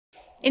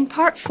In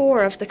part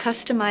 4 of the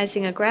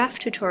Customizing a Graph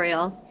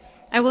tutorial,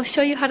 I will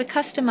show you how to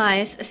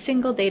customize a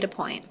single data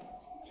point.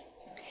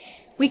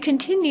 We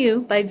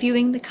continue by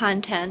viewing the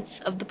contents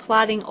of the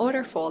Plotting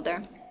Order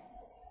folder.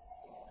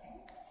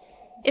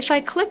 If I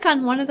click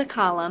on one of the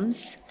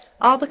columns,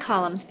 all the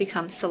columns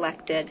become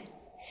selected.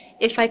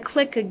 If I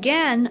click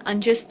again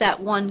on just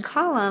that one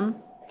column,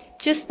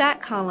 just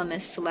that column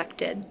is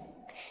selected.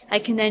 I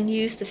can then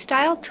use the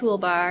Style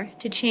toolbar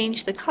to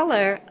change the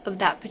color of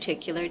that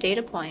particular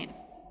data point.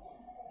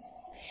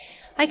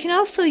 I can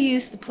also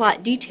use the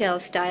Plot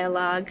Details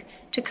dialog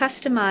to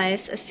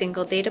customize a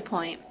single data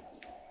point.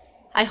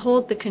 I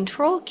hold the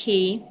Ctrl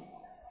key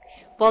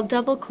while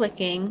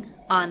double-clicking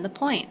on the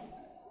point.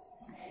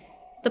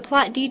 The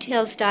Plot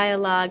Details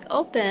dialog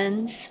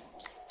opens,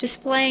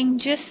 displaying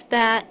just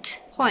that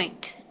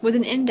point with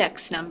an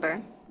index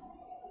number.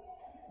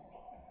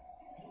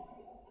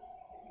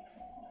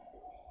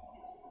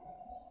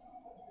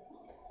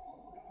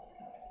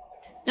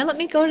 Now let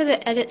me go to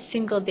the Edit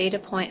Single Data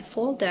Point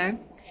folder,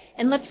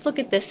 and let's look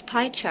at this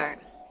pie chart.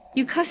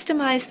 You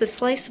customize the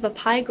slice of a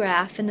pie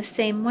graph in the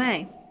same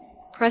way.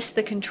 Press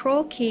the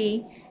Ctrl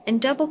key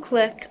and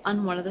double-click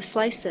on one of the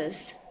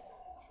slices.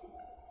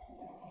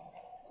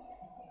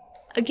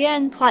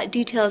 Again, Plot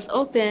Details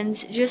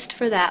opens just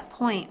for that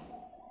point.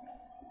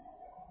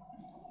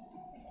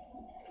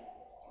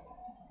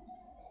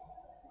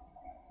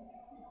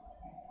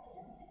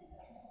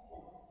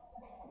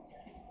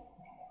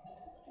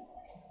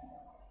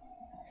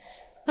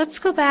 Let's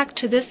go back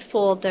to this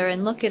folder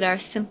and look at our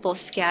simple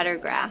scatter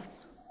graph.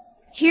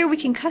 Here we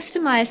can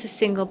customize a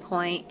single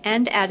point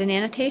and add an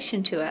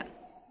annotation to it.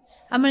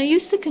 I'm going to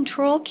use the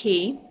Ctrl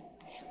key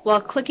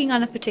while clicking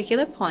on a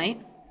particular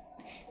point.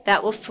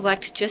 That will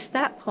select just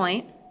that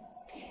point.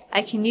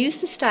 I can use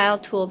the Style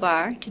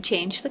toolbar to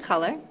change the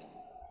color.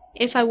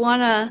 If I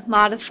want to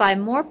modify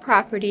more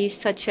properties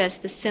such as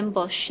the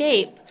symbol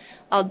shape,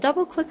 I'll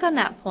double-click on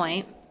that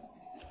point.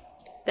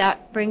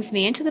 That brings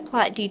me into the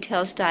Plot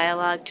Details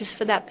dialog just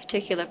for that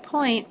particular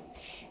point.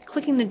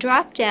 Clicking the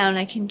drop down,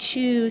 I can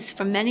choose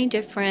from many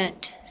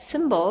different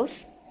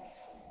symbols.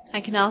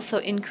 I can also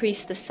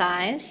increase the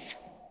size.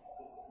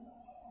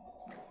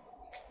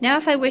 Now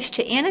if I wish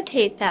to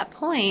annotate that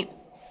point,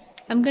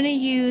 I'm going to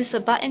use a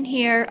button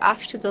here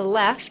off to the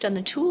left on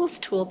the Tools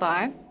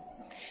toolbar.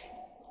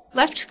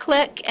 Left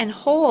click and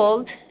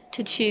hold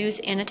to choose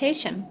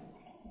Annotation.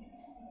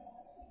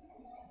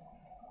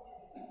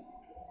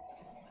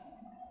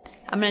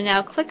 I'm going to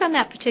now click on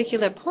that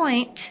particular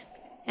point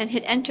and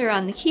hit Enter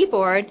on the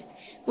keyboard,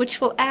 which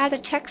will add a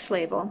text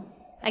label.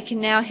 I can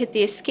now hit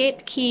the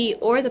Escape key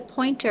or the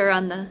pointer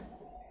on the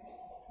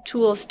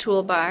Tools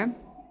toolbar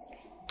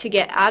to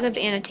get out of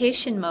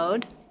annotation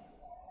mode.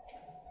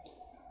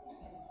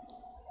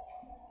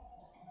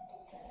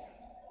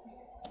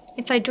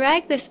 If I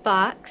drag this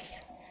box,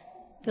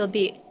 there'll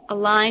be a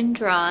line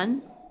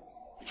drawn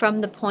from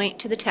the point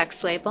to the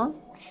text label.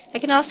 I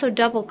can also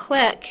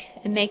double-click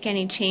and make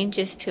any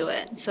changes to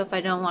it. So if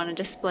I don't want to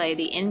display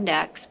the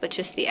index but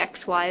just the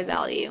XY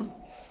value,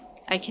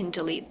 I can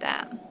delete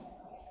that.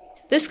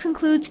 This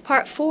concludes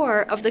part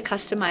 4 of the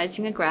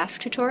Customizing a Graph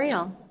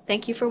tutorial.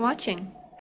 Thank you for watching.